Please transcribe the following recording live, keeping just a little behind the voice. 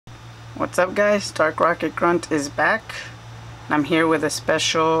What's up guys, DarkRocketGrunt is back. I'm here with a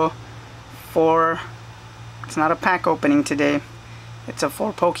special it's not a pack opening today. It's a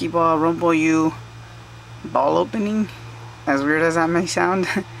 4 Pokeball WiiU ball opening. As weird as that may sound.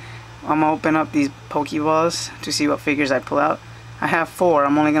 I'm gonna open up these Pokeballs to see what figures I pull out. I have 4,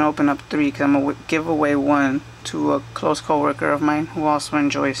 I'm only gonna open up 3 because I'm gonna give away 1 to a close coworker of mine who also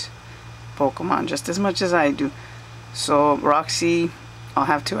enjoys Pokemon just as much as I do. So Roxy, I'll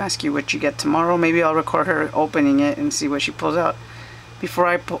have to ask you what you get tomorrow. Maybe I'll record her opening it and see what she pulls out. Before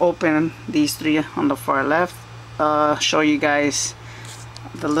I open these 3 on the far left, show you guys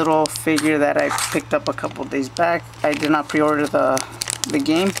the little figure that I picked up a couple days back. I did not pre-order the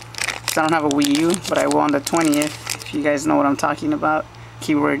game because I don't have a Wii U, but I will on the 20th. If you guys know what I'm talking about,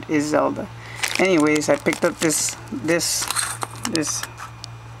 keyword is Zelda. Anyways, I picked up this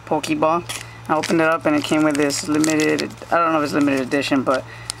Pokeball. I opened it up and it came with this limited, I don't know if it's limited edition, but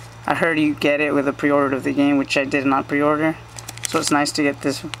I heard you get it with a pre-order of the game, which I did not pre-order. So it's nice to get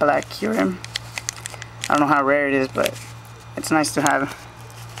this black Kyurem. I don't know how rare it is, but it's nice to have.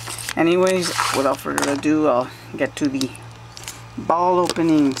 Anyways, without further ado, I'll get to the ball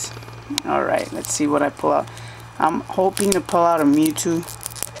openings. Alright, let's see what I pull out. I'm hoping to pull out a Mewtwo,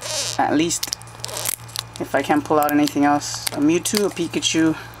 at least. If I can't pull out anything else, a Mewtwo, a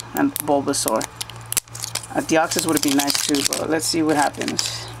Pikachu, and Bulbasaur. A Deoxys would be nice too, but let's see what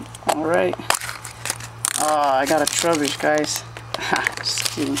happens. Alright. Oh, I got a Trubbish, guys.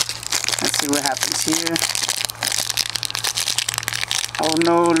 Just kidding. Let's see what happens here. Oh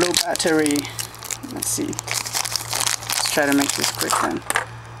no, low battery. Let's see. Let's try to make this quick then.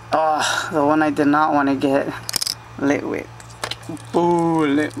 Oh, the one I did not want to get. Litwick. Boo,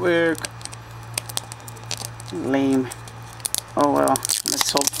 Litwick. Lame. Oh well,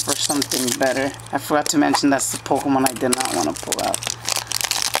 let's hope for something better. I forgot to mention that's the Pokemon I did not want to pull out.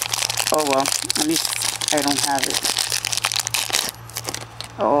 Oh well, at least I don't have it.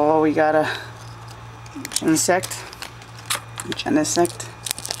 Oh, we got a Genesect.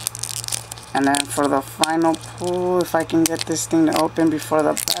 And then for the final pull, if I can get this thing to open before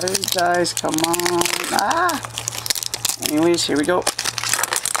the battery dies, come on. Ah! Anyways, here we go.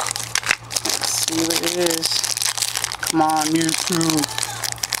 Let's see what it is. Come on, Mewtwo.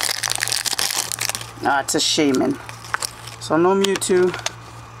 Ah, it's a Shaman. So no Mewtwo,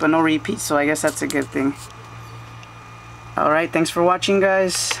 but no repeat, so I guess that's a good thing. Alright, thanks for watching,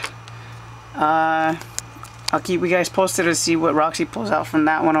 guys. I'll keep you guys posted to see what Roxy pulls out from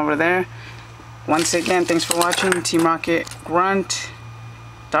that one over there. Once again, thanks for watching. Team Rocket Grunt,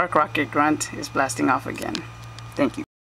 DarkRocketGrunt is blasting off again. Thank you.